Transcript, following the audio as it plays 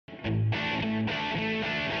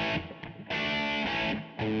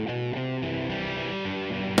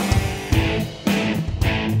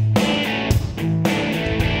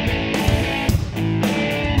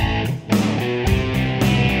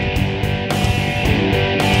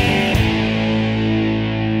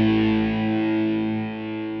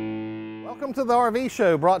Welcome to the RV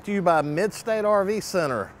show brought to you by Mid-State RV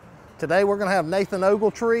Center. Today we're going to have Nathan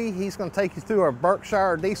Ogletree. He's going to take you through our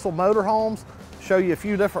Berkshire diesel motorhomes, show you a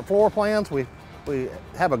few different floor plans. We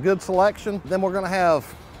have a good selection. Then we're going to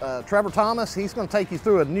have Trevor Thomas. He's going to take you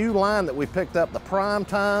through a new line that we picked up, the Prime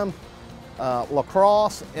Time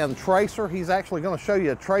Lacrosse and Tracer. He's actually going to show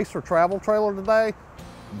you a Tracer travel trailer today.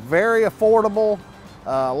 Very affordable,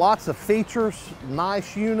 lots of features,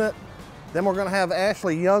 nice unit. Then we're going to have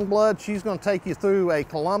Asnley Youngblood. She's going to take you through a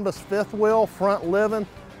Columbus fifth wheel, front living,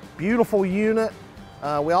 beautiful unit.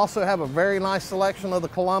 We also have a very nice selection of the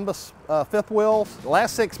Columbus fifth wheels. The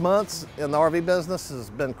last 6 months in the RV business has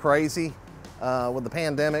been crazy with the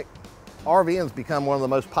pandemic. RVing has become one of the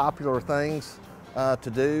most popular things to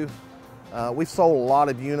do. We've sold a lot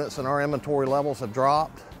of units and our inventory levels have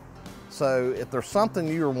dropped. So if there's something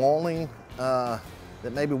you're wanting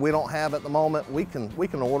that maybe we don't have at the moment, we can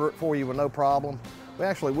order it for you with no problem.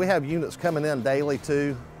 We have units coming in daily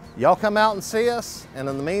too. Y'all come out and see us, and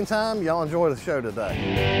in the meantime, y'all enjoy the show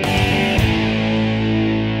today.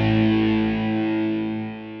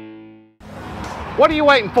 What are you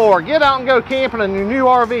waiting for? Get out and go camping in your new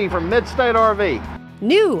RV from Mid-State RV.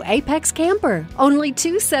 New Apex Camper, only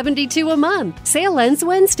 $272 a month. Sale ends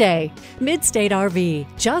Wednesday. Mid-State RV,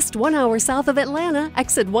 just 1 hour south of Atlanta,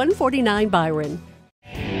 exit 149 Byron.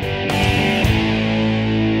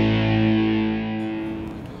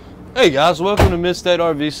 Hey guys, welcome to Mid-State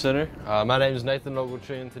RV Center. My name is Nathan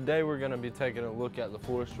Ogletree, and today we're going to be taking a look at the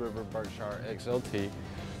Forest River Berkshire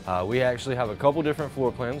XLT. We actually have a couple different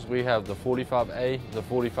floor plans. We have the 45A, the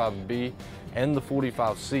 45B, and the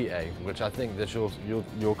 45CA, which I think that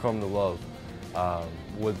you'll come to love.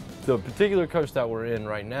 With the particular coach that we're in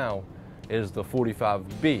right now is the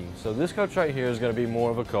 45B. So this coach right here is going to be more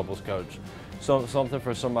of a couples coach. Something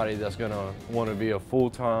for somebody that's going to want to be a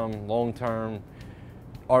full-time, long-term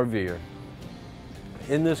RVer.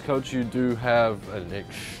 In this coach, you do have an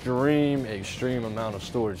extreme amount of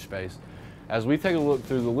storage space. As we take a look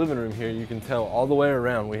through the living room here, you can tell all the way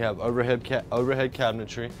around we have overhead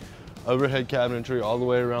cabinetry all the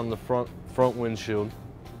way around the front windshield,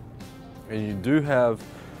 and you do have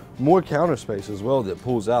more counter space as well that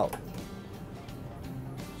pulls out.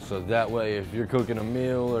 So that way, if you're cooking a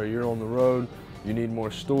meal or you're on the road, you need more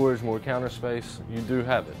storage, more counter space, you do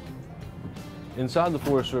have it. Inside the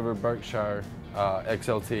Forest River Berkshire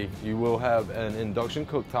XLT, you will have an induction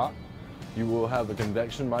cooktop. You will have a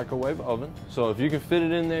convection microwave oven. So if you can fit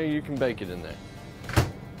it in there, you can bake it in there.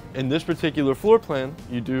 In this particular floor plan,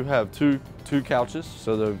 you do have two couches.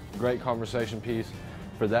 So they're a great conversation piece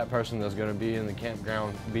for that person that's going to be in the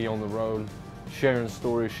campground, be on the road, sharing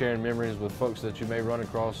stories, sharing memories with folks that you may run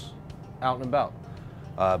across out and about.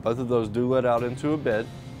 Both of those do let out into a bed.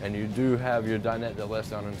 And you do have your dinette that lets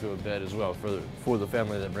down into a bed as well for the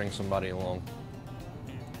family that brings somebody along.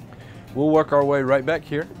 We'll work our way right back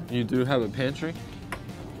here. You do have a pantry,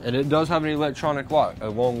 and it does have an electronic lock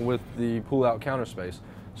along with the pull-out counter space.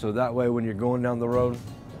 So that way when you're going down the road,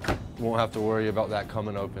 you won't have to worry about that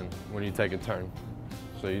coming open when you take a turn.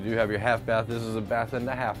 So you do have your half bath. This is a bath and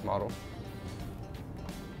a half model.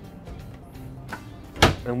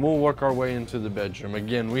 And we'll work our way into the bedroom.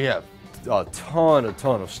 Again, we have a ton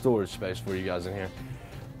of storage space for you guys in here.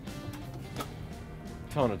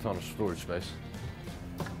 Ton of storage space.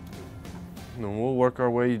 And then we'll work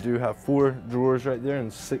our way. You do have 4 drawers right there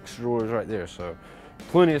and 6 drawers right there, so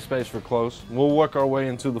plenty of space for clothes. We'll work our way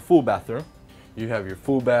into the full bathroom. You have your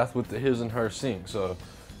full bath with the his and her sink. So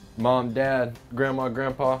mom, dad, grandma,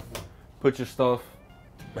 grandpa, put your stuff,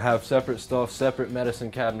 have separate stuff, separate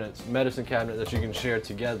medicine cabinet that you can share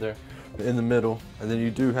together in the middle, and then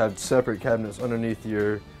you do have separate cabinets underneath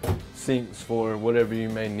your sinks for whatever you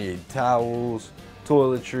may need, towels,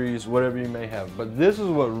 toiletries, whatever you may have. But this is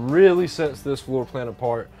what really sets this floor plan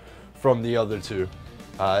apart from the other two,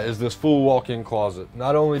 is this full walk-in closet.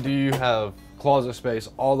 Not only do you have closet space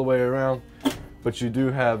all the way around, but you do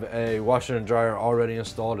have a washer and dryer already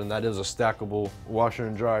installed, and that is a stackable washer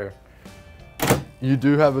and dryer. You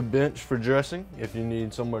do have a bench for dressing if you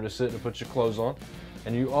need somewhere to sit and put your clothes on.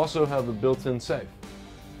 And you also have a built-in safe.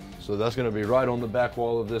 So that's going to be right on the back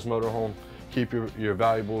wall of this motorhome. Keep your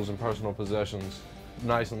valuables and personal possessions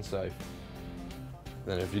nice and safe.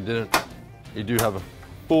 Then if you didn't, you do have a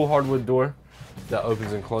full hardwood door that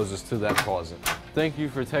opens and closes to that closet. Thank you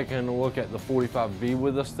for taking a look at the 45B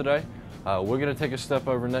with us today. We're going to take a step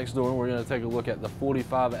over next door and we're going to take a look at the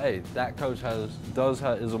 45A. That coach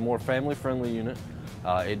is a more family-friendly unit.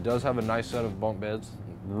 It does have a nice set of bunk beds.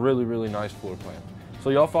 Really nice floor plan. So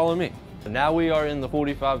y'all follow me. Now we are in the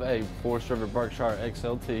 45A Forest River Berkshire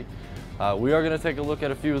XLT. We are going to take a look at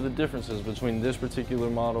a few of the differences between this particular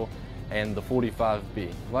model and the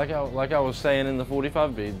 45B. Like I was saying in the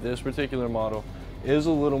 45B, this particular model is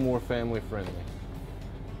a little more family friendly.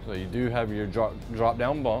 So you do have your drop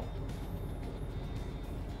down bunk.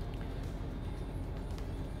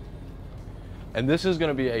 And this is going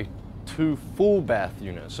to be a 2 full bath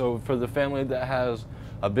unit. So for the family that has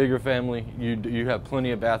a bigger family, you have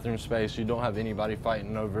plenty of bathroom space. You don't have anybody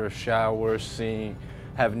fighting over a shower, sink,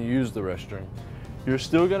 having to use the restroom. You're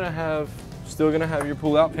still gonna have your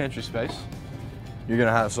pull-out pantry space. You're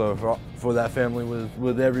gonna have, so for that family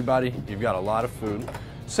with everybody, you've got a lot of food.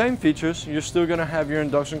 Same features. You're still gonna have your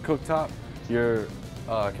induction cooktop, your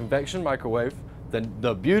convection microwave.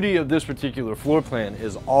 The beauty of this particular floor plan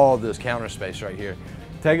is all this counter space right here.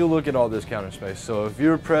 Take a look at all this counter space. So if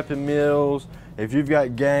you're prepping meals, if you've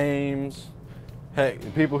got games, heck,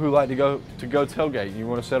 people who like to go tailgate, you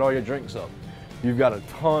want to set all your drinks up. You've got a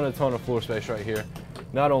ton of floor space right here.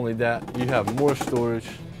 Not only that, you have more storage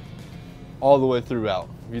all the way throughout.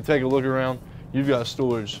 If you take a look around, you've got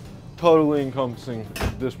storage totally encompassing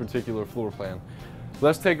this particular floor plan.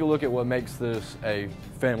 Let's take a look at what makes this a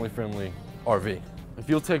family-friendly RV. If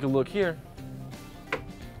you'll take a look here,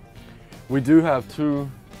 we do have two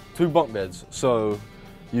bunk beds. So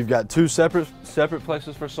you've got 2 separate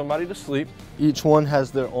places for somebody to sleep. Each one has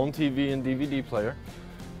their own TV and DVD player.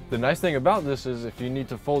 The nice thing about this is if you need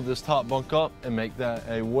to fold this top bunk up and make that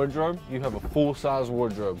a wardrobe, you have a full-size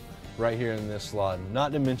wardrobe right here in this slide.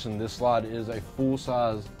 Not to mention this slide is a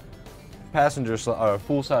full-size passenger slide, or a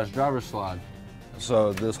full-size driver's slide.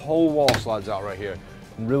 So this whole wall slides out right here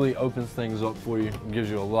and really opens things up for you and gives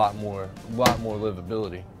you a lot more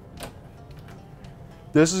livability.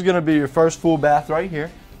 This is going to be your first full bath right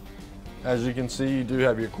here. As you can see, you do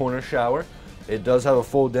have your corner shower. It does have a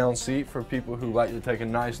fold down seat for people who like to take a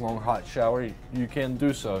nice long hot shower. You can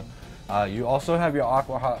do so. You also have your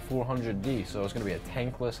Aqua Hot 400D, so it's going to be a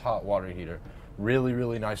tankless hot water heater.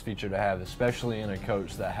 Really nice feature to have, especially in a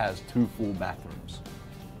coach that has 2 full bathrooms.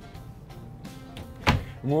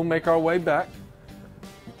 And we'll make our way back.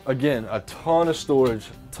 Again, a ton of storage,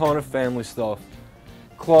 ton of family stuff,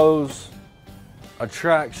 clothes,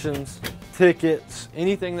 attractions, tickets,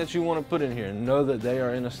 anything that you want to put in here. Know that they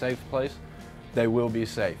are in a safe place. They will be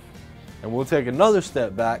safe. And we'll take another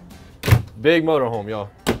step back. Big motorhome, y'all.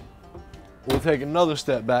 We'll take another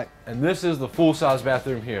step back, and this is the full-size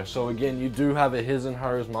bathroom here. So again, you do have a his and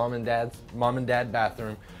hers, mom and dad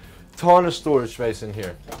bathroom. Ton of storage space in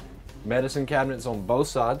here. Medicine cabinets on both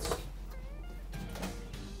sides.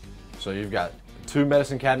 So you've got 2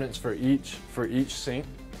 medicine cabinets for each sink.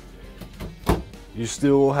 You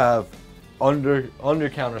still have under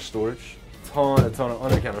counter storage, ton of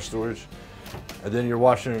under counter storage, and then your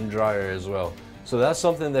washer and dryer as well. So that's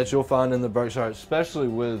something that you'll find in the Berkshire, especially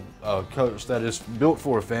with a coach that is built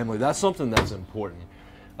for a family. That's something that's important.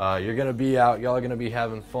 You're gonna be out, y'all are gonna be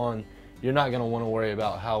having fun. You're not gonna wanna worry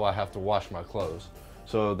about how I have to wash my clothes.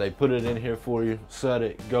 So they put it in here for you, set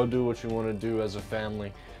it, go do what you wanna do as a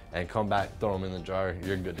family, and come back, throw them in the dryer,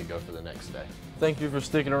 you're good to go for the next day. Thank you for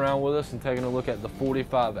sticking around with us and taking a look at the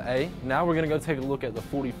 45A. Now we're gonna go take a look at the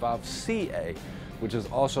 45CA, which is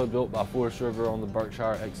also built by Forest River on the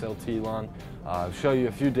Berkshire XLT line. Show you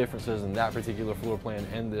a few differences in that particular floor plan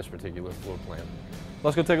and this particular floor plan.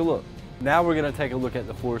 Let's go take a look. Now we're gonna take a look at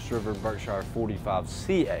the Forest River Berkshire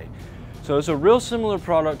 45CA. So it's a real similar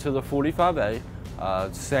product to the 45A.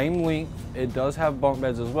 Same length. It does have bunk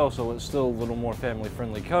beds as well, so it's still a little more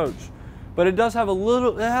family-friendly coach. But it does have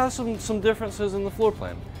it has some differences in the floor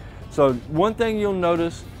plan. So one thing you'll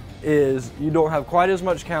notice is you don't have quite as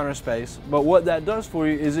much counter space, but what that does for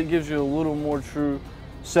you is it gives you a little more true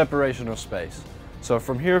separation of space. So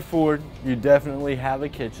from here forward, you definitely have a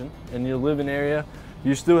kitchen in your living area.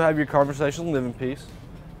 You still have your conversational living piece.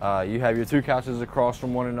 You have your 2 couches across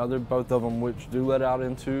from one another, both of them which do let out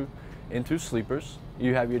into sleepers.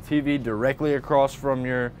 You have your TV directly across from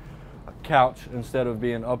your couch instead of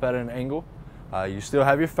being up at an angle. You still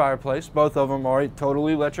have your fireplace. Both of them are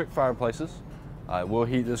totally electric fireplaces. Will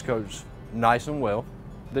heat this coach nice and well.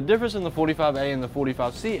 The difference in the 45A and the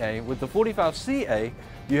 45CA, with the 45CA,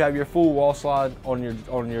 you have your full wall slide on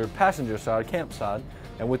your passenger side, camp side,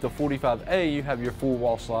 and with the 45A, you have your full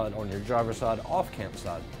wall slide on your driver's side, off camp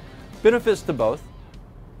side. Benefits to both.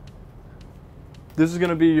 This is going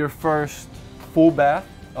to be your first full bath.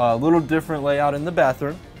 A little different layout in the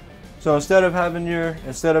bathroom. So instead of having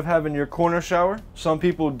your corner shower, some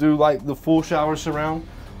people do like the full shower surround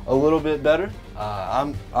a little bit better.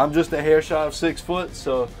 I'm just a hair shy of 6 foot,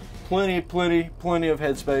 so plenty of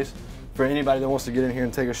headspace for anybody that wants to get in here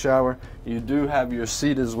and take a shower. You do have your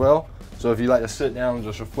seat as well, so if you like to sit down and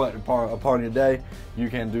just reflect upon your day, you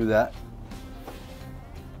can do that.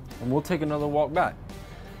 and we'll take another walk back.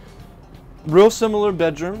 Real similar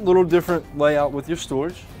bedroom, little different layout with your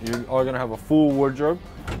storage. You are going to have a full wardrobe,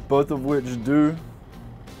 both of which do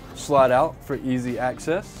slide out for easy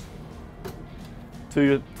access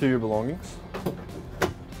to your belongings.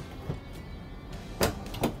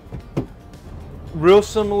 Real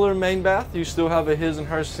similar main bath. You still have a his and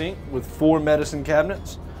her sink with 4 medicine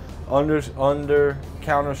cabinets under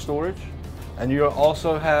counter storage, and you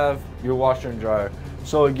also have your washer and dryer.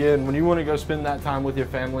 So again, when you want to go spend that time with your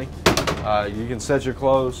family, you can set your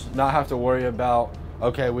clothes, not have to worry about,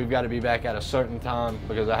 okay, we've got to be back at a certain time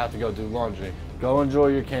because I have to go do laundry. Go enjoy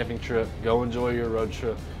your camping trip, go enjoy your road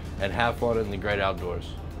trip, and have fun in the great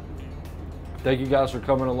outdoors. Thank you guys for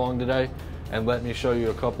coming along today and let me show you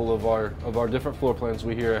a couple of our different floor plans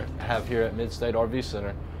we have here at Mid-State RV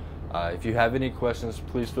Center. If you have any questions,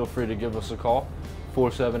 please feel free to give us a call,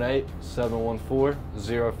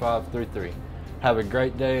 478-714-0533. Have a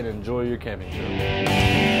great day and enjoy your camping trip.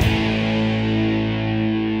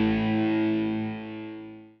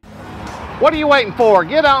 What are you waiting for?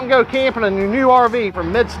 Get out and go camping in your new RV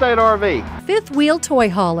from Mid-State RV. Fifth wheel toy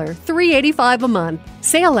hauler, $385 a month.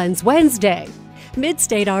 Sale ends Wednesday.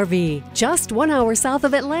 Mid-State RV, just 1 hour south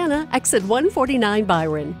of Atlanta, exit 149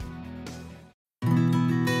 Byron.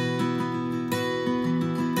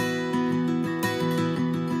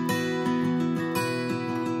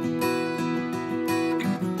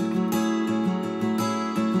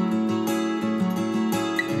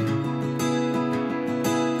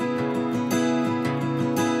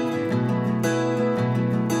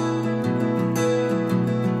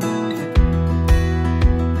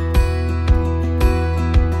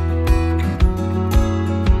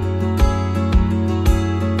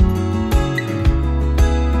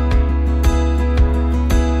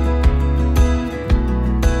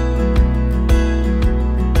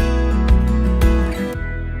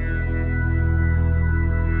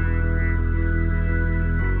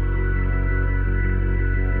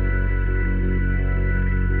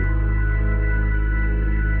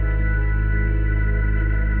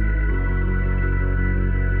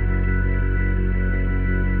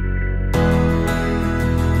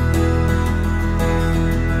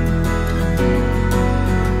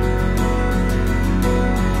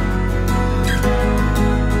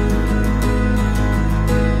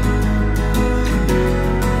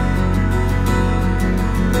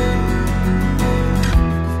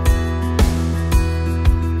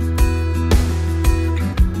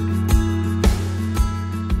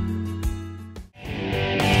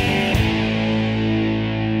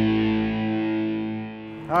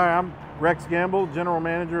 Hi, I'm Rex Gambill, General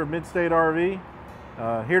Manager of Mid-State RV.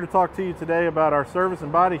 Here to talk to you today about our service and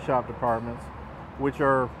body shop departments, which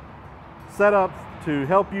are set up to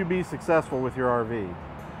help you be successful with your RV.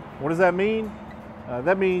 What does that mean?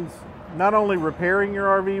 That means not only repairing your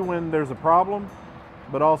RV when there's a problem,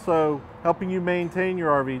 but also helping you maintain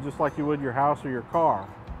your RV just like you would your house or your car.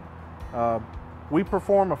 We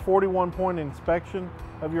perform a 41-point inspection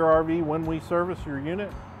of your RV when we service your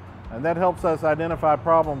unit, and that helps us identify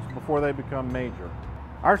problems before they become major.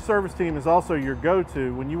 Our service team is also your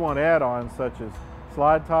go-to when you want add-ons such as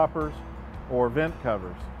slide toppers or vent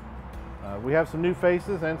covers. We have some new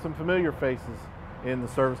faces and some familiar faces in the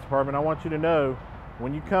service department. I want you to know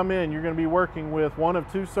when you come in, you're going to be working with one of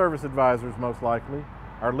 2 service advisors most likely.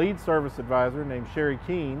 Our lead service advisor named Sherry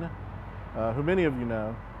Keene, who many of you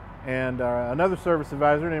know, and another service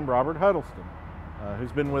advisor named Robert Huddleston,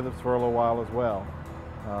 who's been with us for a little while as well.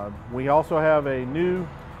 We also have a new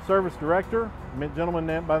service director, a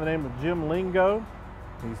gentleman by the name of Jim Lingo.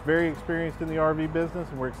 He's very experienced in the RV business,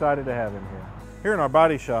 and we're excited to have him here. Here in our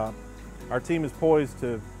body shop, our team is poised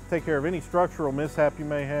to take care of any structural mishap you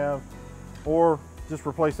may have, or just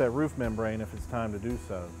replace that roof membrane if it's time to do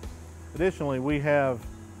so. Additionally, we have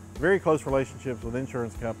very close relationships with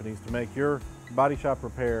insurance companies to make your body shop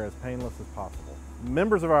repair as painless as possible.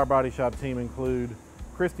 Members of our body shop team include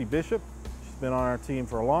Christy Bishop. She's been on our team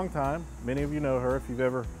for a long time. Many of you know her if you've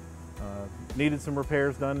ever needed some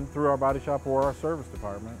repairs done through our body shop or our service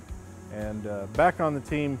department. And back on the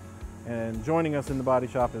team and joining us in the body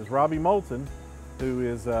shop is Robbie Moulton, who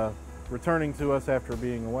is returning to us after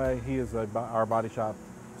being away. He is our body shop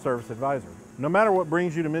service advisor. No matter what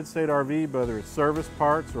brings you to Mid-State RV, whether it's service,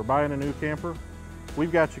 parts, or buying a new camper,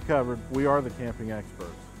 we've got you covered. We are the camping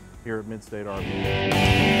experts here at Mid-State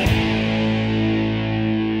RV.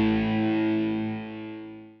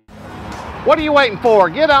 What are you waiting for?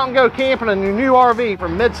 Get out and go camping in your new RV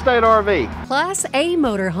from Mid-State RV. Class A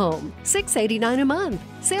motorhome, $689 a month.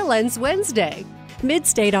 Sale ends Wednesday.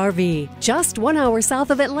 Mid-State RV, just 1 hour south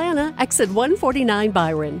of Atlanta, exit 149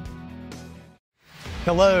 Byron.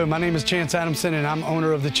 Hello, my name is Chance Adamson and I'm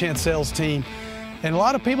owner of the Chance Sales Team. And a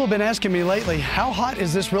lot of people have been asking me lately, how hot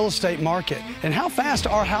is this real estate market and how fast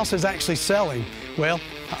are houses actually selling? Well,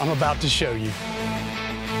 I'm about to show you.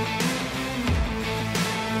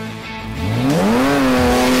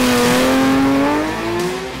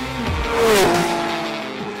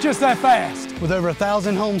 Just that fast. With over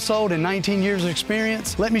 1,000 homes sold and 19 years of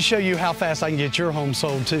experience, let me show you how fast I can get your home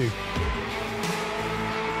sold too.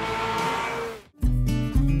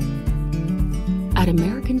 At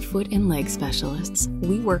American Foot and Leg Specialists,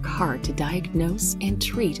 we work hard to diagnose and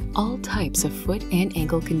treat all types of foot and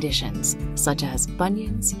ankle conditions, such as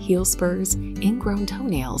bunions, heel spurs, ingrown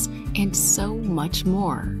toenails, and so much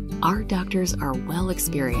more. Our doctors are well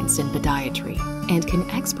experienced in podiatry and can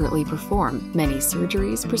expertly perform many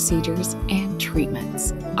surgeries, procedures, and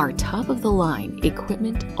treatments. Our top-of-the-line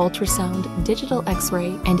equipment, ultrasound, digital X-ray,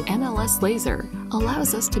 and MLS laser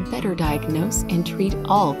allows us to better diagnose and treat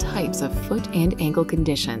all types of foot and ankle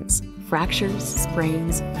conditions, fractures,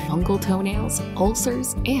 sprains, fungal toenails,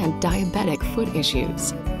 ulcers, and diabetic foot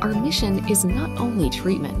issues. Our mission is not only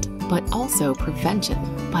treatment, but also prevention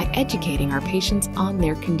by educating our patients on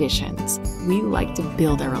their conditions. We like to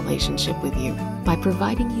build a relationship with you by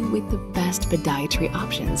providing you with the best podiatry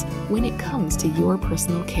options when it comes to your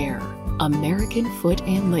personal care. American Foot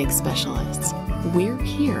and Leg Specialists. We're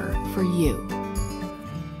here for you.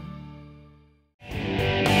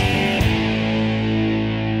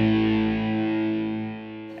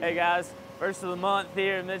 Hey guys, first of the month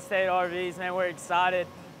here at Mid-State RVs, man, we're excited.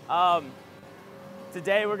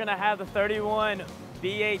 Today we're gonna have the 31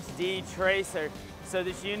 BHD Tracer. So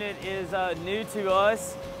this unit is new to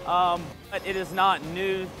us, but it is not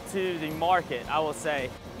new to the market, I will say.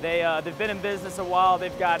 They've been in business a while,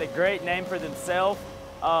 they've got a great name for themselves.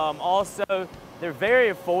 Also, they're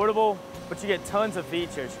very affordable, but you get tons of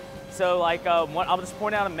features. So like, I'll just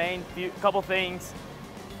point out a couple things.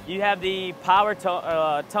 You have the power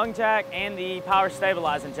tongue jack and the power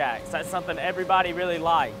stabilizing jacks. That's something everybody really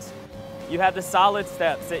likes. You have the solid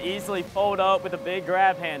steps that easily fold up with a big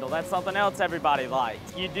grab handle. That's something else everybody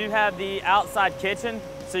likes. You do have the outside kitchen,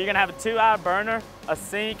 so you're gonna have a 2-eye burner, a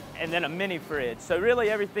sink, and then a mini fridge. So really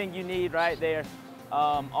everything you need right there,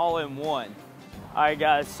 all in one. All right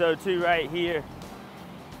guys, so too right here,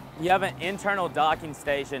 you have an internal docking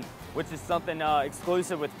station, which is something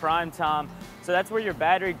exclusive with Prime Time. So that's where your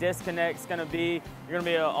battery disconnect's gonna be. You're gonna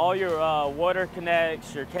be all your water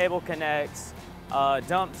connects, your cable connects,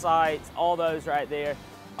 dump sites, all those right there.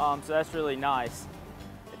 So that's really nice.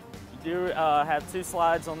 You do have 2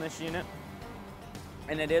 slides on this unit,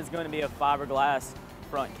 and it is going to be a fiberglass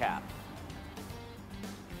front cap.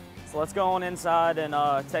 So let's go on inside and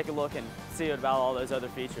take a look and see about all those other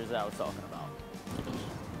features that I was talking about.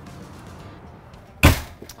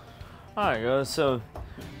 All right guys, so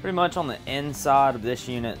pretty much on the inside of this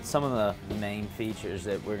unit, some of the main features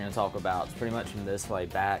that we're going to talk about is pretty much from this way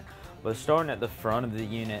back. But starting at the front of the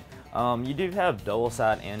unit, you do have double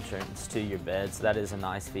side entrance to your bed, so that is a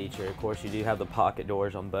nice feature. Of course, you do have the pocket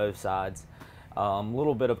doors on both sides. A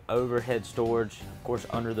little bit of overhead storage, of course,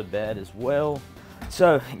 under the bed as well.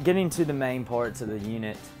 So getting to the main parts of the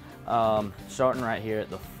unit, starting right here at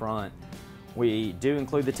the front, we do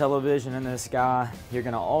include the television in this guy. You're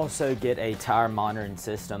gonna also get a tire monitoring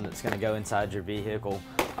system that's gonna go inside your vehicle.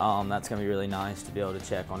 That's gonna be really nice to be able to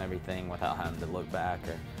check on everything without having to look back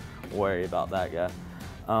or worry about that guy.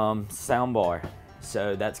 Sound bar,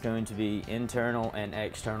 so that's going to be internal and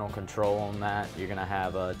external control on that. You're going to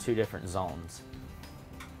have 2 different zones.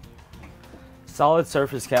 Solid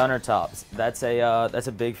surface countertops, that's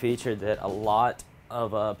a big feature that a lot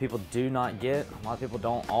of people do not get, a lot of people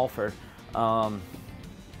don't offer.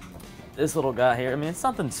 This little guy here, I mean, it's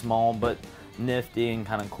something small but nifty and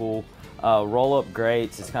kind of cool. Roll-up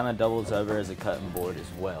grates, it kind of doubles over as a cutting board as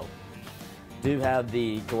well. Do have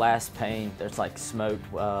the glass pane. There's like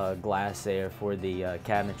smoked glass there for the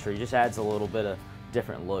cabinetry. Just adds a little bit of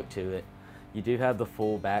different look to it. You do have the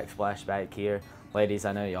full backsplash back here. Ladies,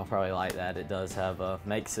 I know y'all probably like that. It does have,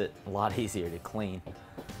 makes it a lot easier to clean.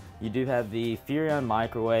 You do have the Furrion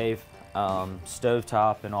microwave,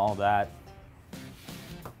 stovetop and all that.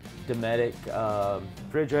 Dometic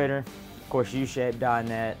refrigerator, of course U-shaped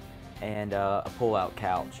dinette, and a pull-out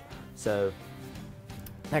couch. So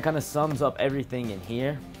that kind of sums up everything in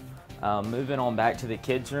here. Moving on back to the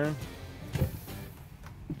kids' room.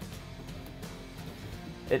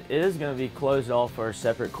 It is going to be closed off for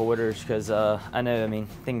separate quarters because I know, I mean,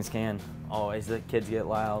 things can always, the kids get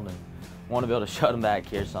loud and want to be able to shut them back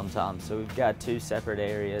here sometimes. So we've got 2 separate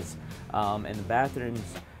areas, and the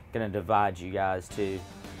bathroom's going to divide you guys too.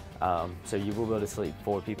 So you will be able to sleep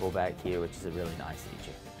 4 people back here, which is a really nice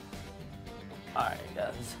feature. All right,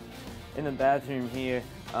 guys. In the bathroom here,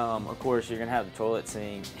 of course, you're gonna have the toilet,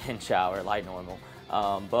 sink, and shower like normal.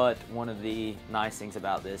 But one of the nice things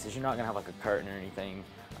about this is you're not gonna have like a curtain or anything.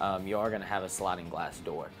 You are gonna have a sliding glass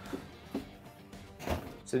door.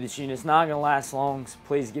 So this unit's not gonna last long, so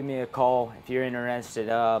please give me a call if you're interested.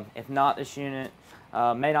 If not, this unit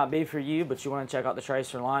may not be for you, but you wanna check out the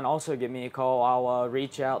Tracer line, also give me a call. I'll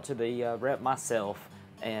reach out to the rep myself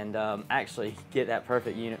and actually get that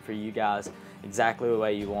perfect unit for you guys exactly the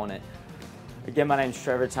way you want it. Again, my name's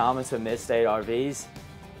Trevor Thomas with Midstate RVs.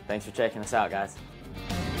 Thanks for checking us out, guys.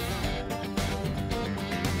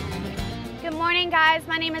 Good morning, guys.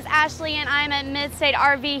 My name is Ashley and I'm at Midstate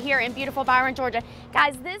RV here in beautiful Byron, Georgia.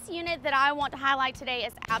 Guys, this unit that I want to highlight today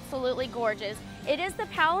is absolutely gorgeous. It is the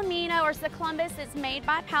Palomino, or the Columbus. It's made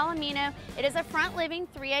by Palomino. It is a front living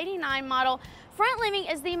 389 model. Front living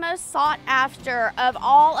is the most sought after of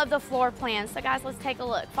all of the floor plans. So guys, let's take a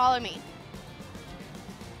look. Follow me.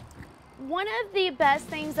 One of the best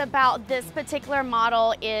things about this particular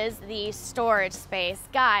model is the storage space.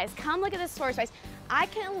 Guys, come look at this storage space. I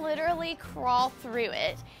can literally crawl through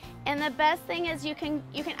it. And the best thing is you can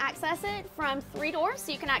access it from 3 doors.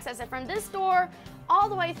 So you can access it from this door all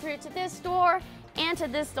the way through to this door and to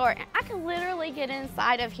this door. And I can literally get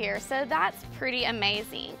inside of here. So that's pretty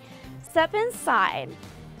amazing. Step inside.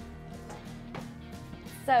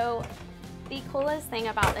 So the coolest thing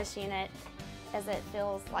about this unit is it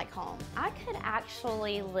feels like home. I could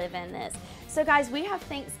actually live in this. So guys, we have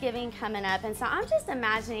Thanksgiving coming up, and so I'm just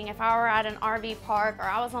imagining if I were at an RV park or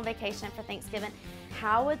I was on vacation for Thanksgiving,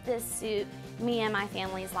 how would this suit me and my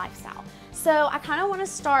family's lifestyle? So I kind of want to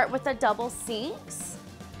start with the double sinks.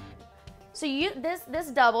 So this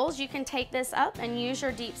doubles, you can take this up and use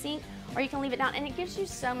your deep sink, or you can leave it down, and it gives you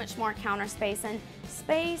so much more counter space. And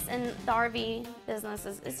space in the RV business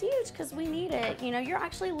is huge because we need it. You know, you're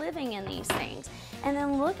actually living in these things. And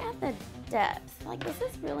then look at the depth. Like, this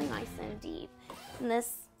is really nice and deep. And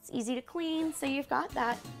this is easy to clean, so you've got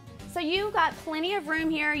that. So you've got plenty of room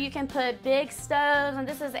here. You can put big stoves, and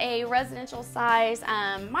this is a residential size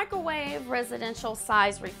microwave, residential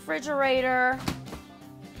size refrigerator.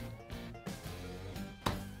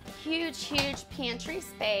 Huge, huge pantry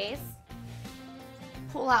space.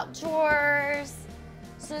 Pull out drawers.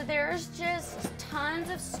 So there's just tons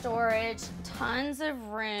of storage, tons of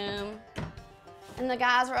room. And the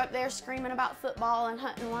guys are up there screaming about football and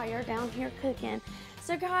hunting while you're down here cooking.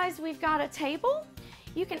 So guys, we've got a table.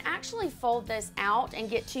 You can actually fold this out and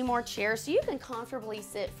get 2 more chairs, so you can comfortably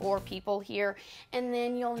sit 4 people here. And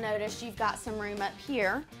then you'll notice you've got some room up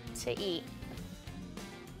here to eat.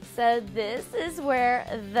 So this is where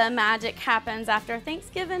the magic happens after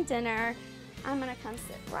Thanksgiving dinner. I'm gonna come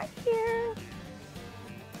sit right here.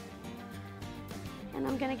 And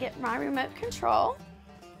I'm gonna get my remote control.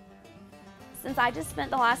 Since I just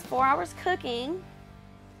spent the last 4 hours cooking,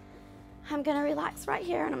 I'm gonna relax right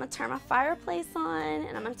here, and I'm gonna turn my fireplace on,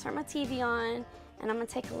 and I'm gonna turn my TV on, and I'm gonna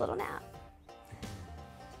take a little nap.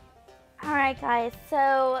 All right, guys,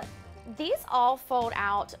 so these all fold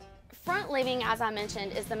out. Front living, as I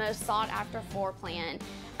mentioned, is the most sought after floor plan,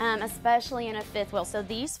 especially in a 5th wheel. So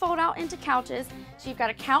these fold out into couches. So you've got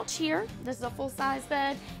a couch here. This is a full-size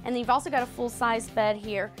bed. And then you've also got a full-size bed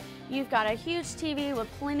here. You've got a huge TV with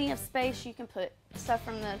plenty of space. You can put stuff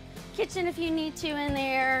from the kitchen if you need to in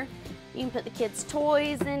there. You can put the kids'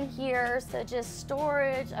 toys in here. So just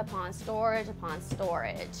storage upon storage upon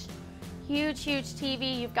storage. Huge, huge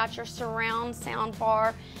TV. You've got your surround sound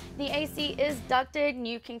bar. The AC is ducted, and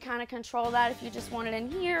you can kind of control that if you just want it in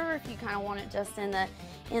here, or if you kind of want it just in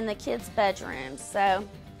the kids' bedroom. So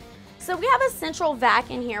we have a central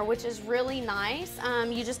vac in here, which is really nice.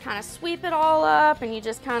 You just kind of sweep it all up, and you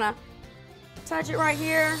just kind of touch it right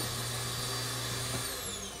here.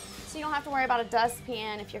 So you don't have to worry about a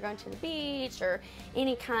dustpan if you're going to the beach or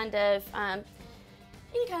any kind of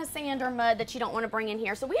sand or mud that you don't want to bring in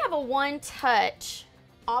here. So we have a one-touch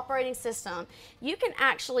operating system. You can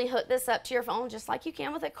actually hook this up to your phone just like you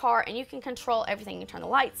can with a car, and you can control everything. You can turn the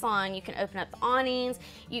lights on, you can open up the awnings,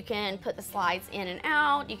 you can put the slides in and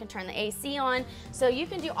out, you can turn the AC on. So you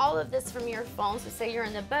can do all of this from your phone. So say you're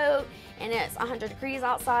in the boat and it's 100 degrees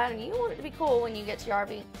outside and you want it to be cool when you get to your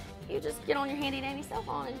RV. You just get on your handy dandy cell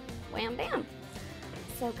phone and wham bam.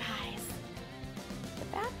 So guys, the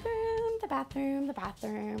bathroom, the bathroom, the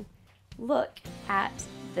bathroom. Look at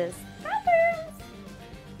this bathroom.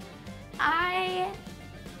 I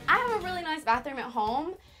have a really nice bathroom at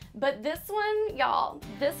home, But this one, y'all,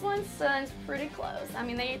 this one stands pretty close. I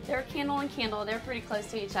mean, they're candle and candle. They're pretty close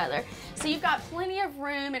to each other. So you've got plenty of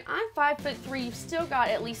room, and I'm 5'3". You've still got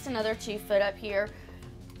at least another 2 foot up here.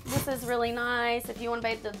 This is really nice if you want to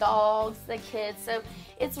bathe the dogs, the kids. So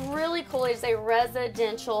it's really cool. It's a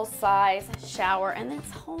residential size shower, and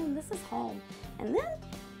it's home. This is home. And then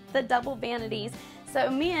the double vanities. So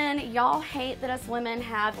men, y'all hate that us women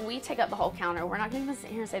we take up the whole counter. We're not gonna even sit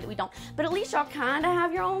here and say that we don't, but at least y'all kind of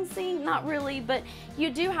have your own sink. Not really, but you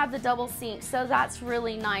do have the double sink, so that's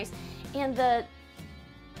really nice. And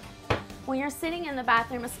when you're sitting in the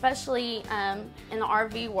bathroom, especially in the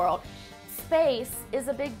RV world, space is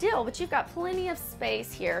a big deal, but you've got plenty of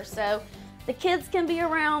space here. So the kids can be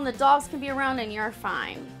around, the dogs can be around, and you're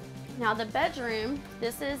fine. Now the bedroom,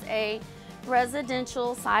 this is a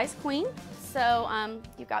residential size queen. So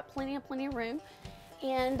you've got plenty of room,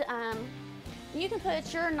 and you can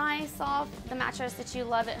put your nice the mattress that you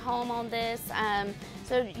love at home on this.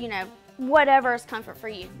 So you know, whatever is comfort for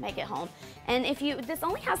you, make it home. And this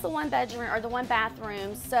only has the 1 bedroom or the 1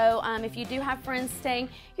 bathroom. So if you do have friends staying,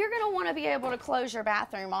 you're gonna want to be able to close your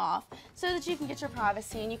bathroom off so that you can get your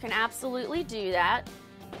privacy, and you can absolutely do that.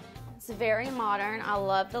 It's very modern. I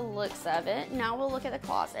love the looks of it. Now we'll look at the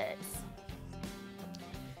closets.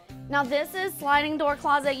 Now this is sliding door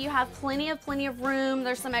closet. You have plenty of room.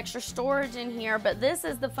 There's some extra storage in here, but this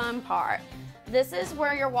is the fun part. This is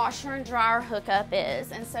where your washer and dryer hookup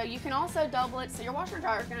is. And so you can also double it. So your washer and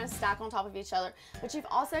dryer are gonna stack on top of each other, but you've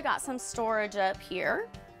also got some storage up here.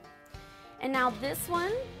 And now this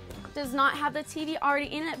one does not have the TV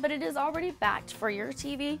already in it, but it is already backed for your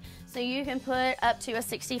TV. So you can put up to a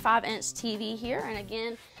 65-inch TV here. And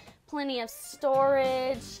again, plenty of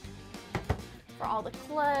storage for all the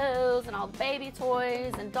clothes and all the baby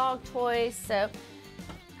toys and dog toys. So,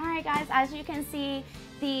 all right guys, as you can see,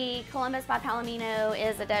 the Columbus by Palomino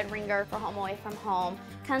is a dead ringer for home away from home.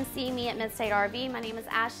 Come see me at Midstate RV. My name is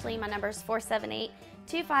Ashley. My number is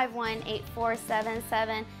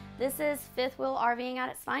 478-251-8477. This is Fifth Wheel RVing at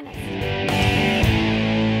its finest.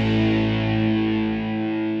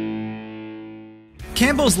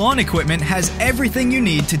 Campbell's Lawn Equipment has everything you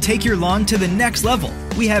need to take your lawn to the next level.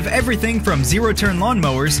 We have everything from zero-turn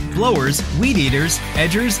lawnmowers, blowers, weed eaters,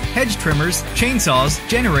 edgers, hedge trimmers, chainsaws,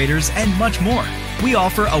 generators, and much more. We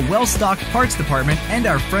offer a well-stocked parts department, and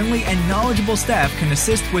our friendly and knowledgeable staff can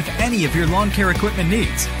assist with any of your lawn care equipment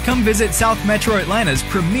needs. Come visit South Metro Atlanta's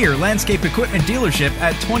premier landscape equipment dealership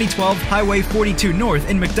at 2012 Highway 42 North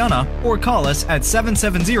in McDonough, or call us at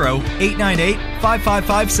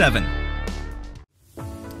 770-898-5557.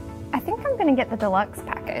 I think I'm gonna get the deluxe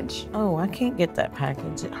package. Oh, I can't get that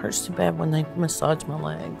package. It hurts too bad when they massage my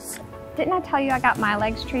legs. Didn't I tell you I got my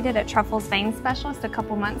legs treated at Truffle's Vein Specialist a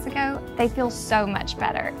couple months ago? They feel so much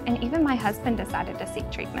better, and even my husband decided to seek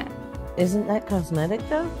treatment. Isn't that cosmetic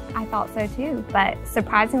though? I thought so too, but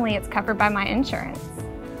surprisingly it's covered by my insurance.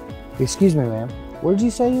 Excuse me, ma'am. Where'd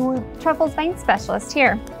you say you went? Truffle's Vein Specialist.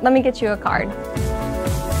 Here, let me get you a card.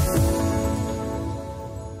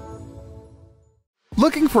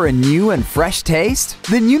 Looking for a new and fresh taste?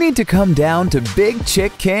 Then you need to come down to Big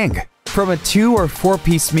Chick King. From a 2- or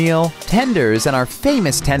 4-piece meal, tenders, and our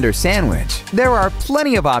famous tender sandwich, there are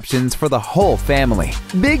plenty of options for the whole family.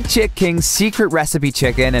 Big Chick King's secret recipe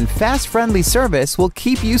chicken and fast-friendly service will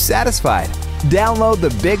keep you satisfied. Download the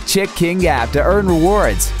Big Chick King app to earn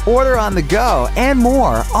rewards, order on the go, and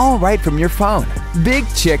more, all right from your phone. Big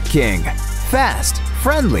Chick King. Fast,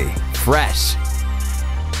 friendly, fresh.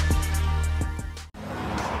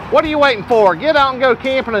 What are you waiting for? Get out and go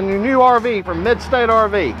camping in your new RV from Midstate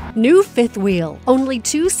RV. New fifth wheel, only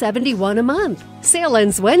 $271 a month. Sale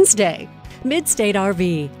ends Wednesday. Midstate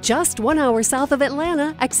RV, just 1 hour south of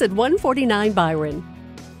Atlanta, exit 149 Byron.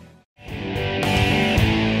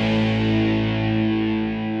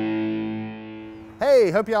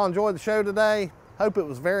 Hey, hope y'all enjoyed the show today. Hope it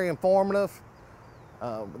was very informative.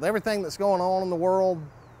 With everything that's going on in the world,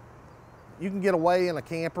 you can get away in a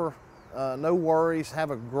camper. No worries,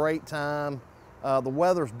 have a great time. The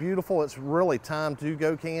weather's beautiful. It's really time to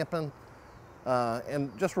go camping.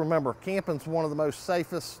 And just remember, camping's one of the most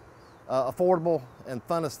safest, affordable, and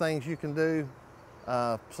funnest things you can do.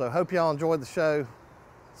 So hope y'all enjoyed the show.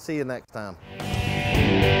 See you next time.